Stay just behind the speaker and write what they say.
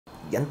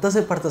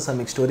ఎంతసేపు పడుతుంది సార్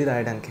మీకు స్టోరీ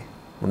రాయడానికి?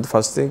 ముందు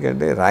ఫస్ట్ థింగ్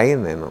అంటే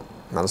రాయను, నేను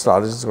మనసులో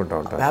ఆలోచించుకుంటూ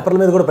ఉంటాను. పేపర్ల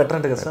మీద కూడా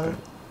పెట్టరంట కదా సార్?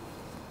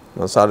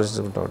 మనసు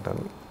ఆలోచించుకుంటూ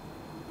ఉంటాను.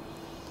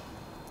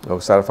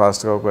 ఒకసారి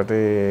ఫాస్ట్గా ఒకటి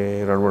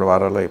 2-3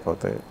 వారాలు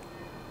అయిపోతాయి,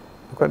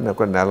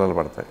 కొన్ని నెలలు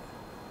పడతాయి.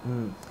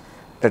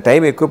 అంటే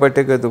టైం ఎక్కువ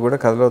పట్టే కొద్ది కూడా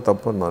కథలో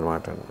తప్పు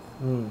ఉందన్నమాట.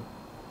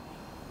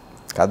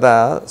 కథ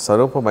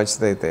స్వరూపం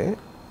మంచిదైతే,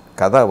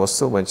 కథ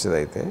వస్తువు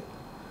మంచిదైతే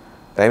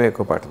టైం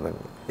ఎక్కువ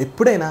పడుతుందండి.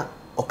 ఎప్పుడైనా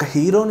ఒక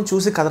హీరోని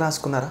చూసి కథ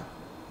రాసుకున్నారా?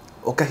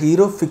 ఒక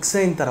హీరో ఫిక్స్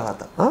అయిన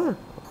తర్వాత?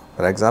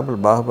 ఫర్ ఎగ్జాంపుల్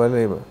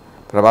బాహుబలి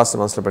ప్రభాస్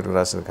మనసులో పెట్టుకుని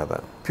రాసిన కథ.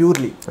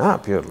 ప్యూర్లీ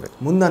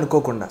ముందు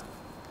అనుకోకుండా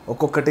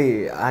ఒక్కొక్కటి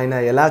ఆయన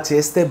ఎలా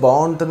చేస్తే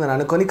బాగుంటుందని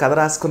అనుకొని కథ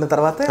రాసుకున్న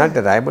తర్వాత అంటే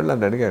రాయబడి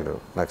నన్ను అడిగాడు,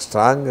 నాకు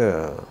స్ట్రాంగ్,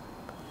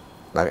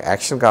 నాకు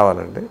యాక్షన్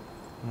కావాలండి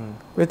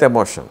with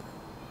emotion,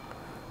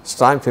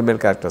 strong female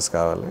characters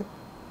కావాలి,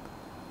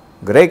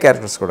 గ్రే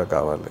క్యారెక్టర్స్ కూడా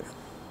కావాలి.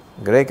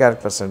 గ్రే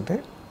క్యారెక్టర్స్ అంటే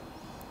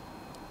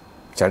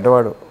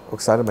చెడ్డవాడు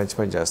ఒకసారి మంచి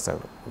పని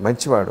చేస్తాడు,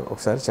 మంచివాడు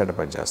ఒకసారి చెడ్డ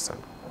పని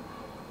చేస్తాడు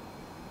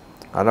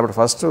అన్నప్పుడు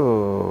ఫస్ట్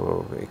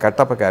ఈ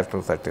కట్టప్ప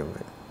క్యారెక్టర్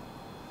తట్టింది.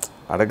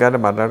 అడగానే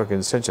మర్నాడు ఒక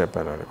ఇన్సిడెంట్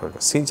చెప్పాను, వాడికి ఒక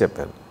సీన్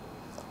చెప్పాను.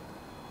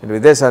 నేను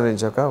విదేశాల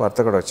నుంచి ఒక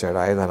వర్తకుడు వచ్చాడు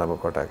ఆయుధాలు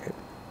అమ్ముకోవటానికి.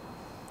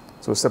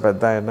 చూస్తే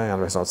పెద్ద ఆయన,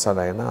 80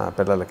 సంవత్సరాలు అయినా ఆ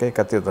పిల్లలకి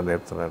కత్తి యుద్ధం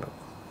నేర్పుతున్నాడు.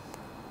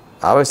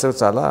 ఆ వయసులో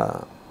చాలా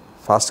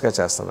ఫాస్ట్గా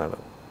చేస్తున్నాడు.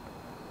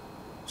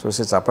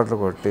 చూసి చప్పట్లు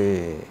కొట్టి,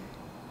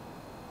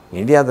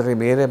 ఇండియా అందరికి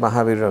మీరే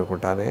మహావీరుడు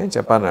అనుకుంటానే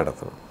చెప్పన్నాడు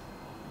అతను.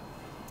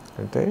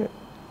 అంటే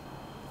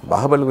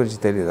బాహుబలి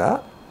గురించి తెలీదా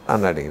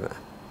అని అడిగిన.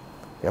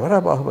 ఎవరా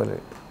బాహుబలి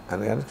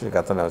అని కానీ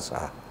గతంలో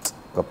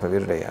గొప్ప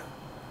వీరుడయ్యా,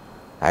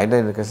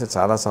 ఆయన కలిసి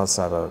చాలా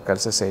సంవత్సరాలు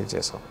కలిసి సేవ్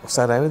చేసాం.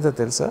 ఒకసారి ఏమైందో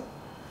తెలుసా,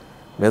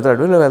 మీద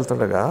అడవిలో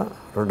వెళ్తుండగా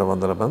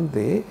 200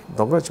 మంది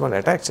దొంగలు వచ్చి వాళ్ళు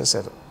అటాక్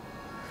చేశారు.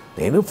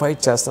 నేను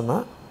ఫైట్ చేస్తున్నా,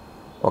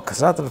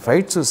 ఒక్కసారి అతను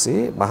ఫైట్ చూసి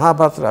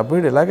మహాభారతుడు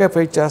అభ్యుడు ఇలాగే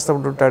ఫైట్ చేస్తూ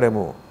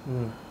ఉంటుంటాడేమో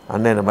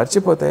అని నేను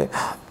మర్చిపోతే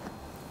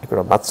ఇక్కడ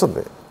మత్స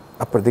ఉంది,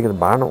 అప్పుడు దిగిన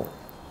బాణం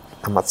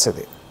ఆ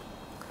మత్సది.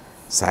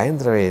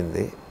 సాయంత్రం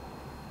అయింది,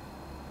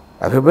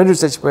 అభిమన్యుడు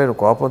చచ్చిపోయిన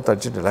కోపంతో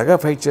అర్జునుడు ఇలాగా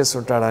ఫైట్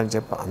చేస్తుంటాడా అని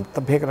చెప్పి అంత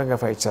భీకరంగా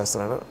ఫైట్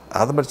చేస్తున్నాడు.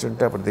 ఆదమర్చి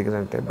ఉంటే అప్పుడు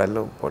దిగినంటే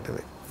బెల్లం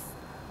పోటీది.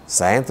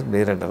 సాయంత్రం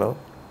నీరెండలో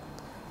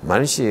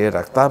మనిషి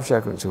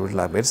రక్తాభిషేకం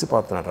చూడలా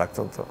మెరిసిపోతున్నాడు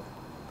రక్తంతో.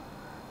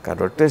 కానీ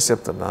రొట్టేసి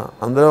చెప్తున్నా,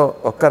 అందులో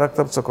ఒక్క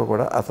రక్తం చుక్క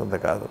కూడా అతనిది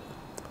కాదు,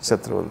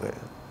 శత్రువులదే.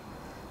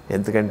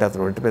 ఎందుకంటే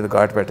అతను ఒంటి మీద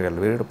ఘాటు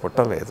పెట్టగలడు, వీరుడు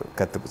పుట్టలేదు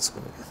కత్తి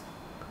పుచ్చుకుని.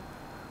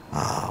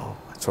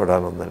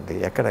 చూడాలందండి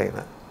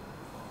ఎక్కడైనా.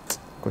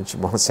 కొంచెం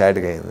మొహం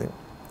సాడ్గా అయింది,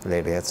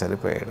 లేడీగా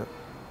చనిపోయాడు.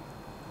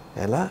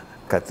 ఎలా?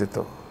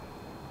 కత్తితో.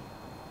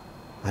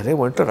 అరే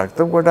ఒంట్లో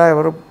రక్తం కూడా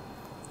ఎవరు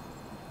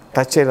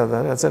టచ్ చేయలేదా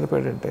అని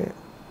చనిపోయాడంటే,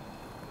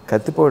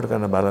 కత్తిపోటు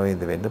కన్నా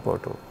బలమైంది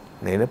వెన్నుపోటు,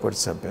 నేనే పొడి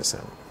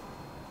చంపేశాను.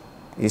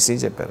 ఈ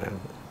సీన్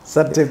చెప్పానండి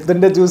సార్.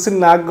 చెప్తుంటే చూసి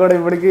నాకు కూడా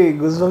ఇప్పటికీ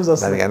గూస్ బంప్స్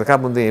వస్తాయి. దానికి వెనక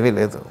ముందు ఏమీ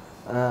లేదు.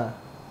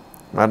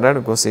 మర్నాడు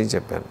ఇంకో సీన్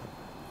చెప్పాను.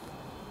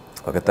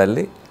 ఒక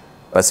తల్లి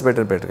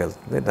పసిబిడ్డను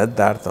పెట్టుకెళ్తుంది, నది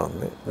దాటుతూ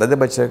ఉంది. నది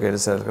మధ్యలోకి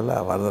వెళ్ళేసరికల్లా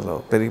వరదలో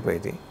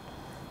పెరిగిపోయింది,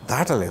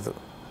 దాటలేదు.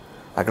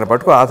 అక్కడ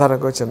పట్టుకు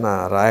ఆధారంగా చిన్న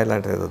రాయి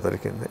లాంటిది ఏదో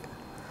దొరికింది.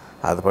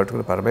 అది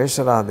పట్టుకుని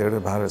పరమేశ్వర ఆ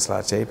దేవుడిని భావిస్తూ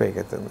ఆ చేయి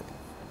పైకెత్తింది.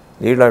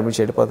 నీళ్ళు అడిమి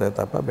చెడిపోతాయి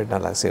తప్ప బిడ్డ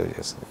అలా సేవ్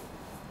చేసింది.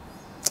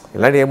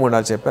 ఇలాంటి ఏ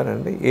 3-4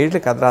 చెప్పానండి. ఏంటి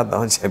కథ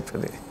రాద్దామని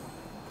చెప్పింది,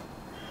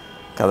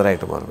 కథ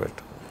రాయటం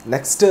మొదలుపెట్టు.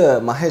 నెక్స్ట్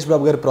మహేష్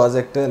బాబు గారి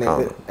ప్రాజెక్ట్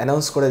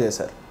అనౌన్స్ కూడా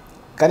చేశారు.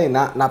 కానీ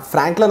నా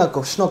ఫ్రాంక్లో నా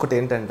క్వశ్చన్ ఒకటి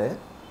ఏంటంటే,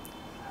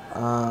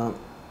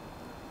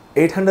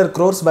 800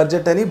 crores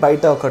బడ్జెట్ అని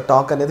బయట ఒక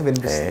టాక్ అనేది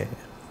వినిపిస్తుంది.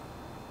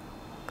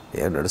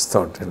 ఏం నడుస్తూ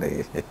ఉంటుంది,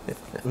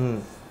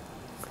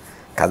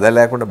 కథ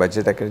లేకుండా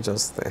బడ్జెట్ ఎక్కడి నుంచి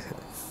వస్తాయి.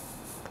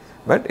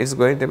 But it's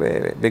going to be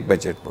big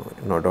budget movie,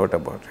 no doubt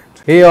about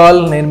it. Hey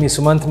all, నేను మీ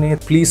సుమంత్ని.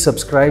 Please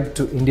subscribe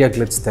to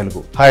IndiaGlitz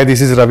Telugu. Hi,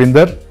 this is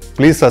Ravinder.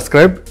 Please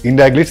subscribe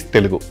IndiaGlitz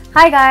Telugu.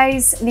 Hi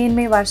guys, నేను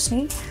మీ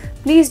Varshini.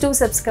 Please do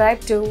subscribe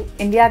to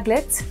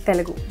IndiaGlitz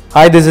Telugu.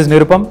 Hi, this is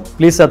Nirupam.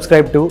 Please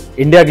subscribe to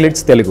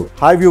IndiaGlitz Telugu.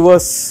 Hi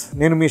viewers,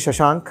 నేను మీ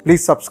Shashank.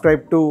 Please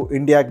subscribe to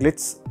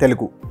IndiaGlitz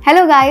Telugu.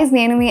 Hello guys,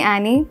 నేను మీ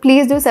Annie.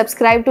 Please do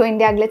subscribe to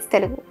IndiaGlitz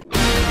Telugu.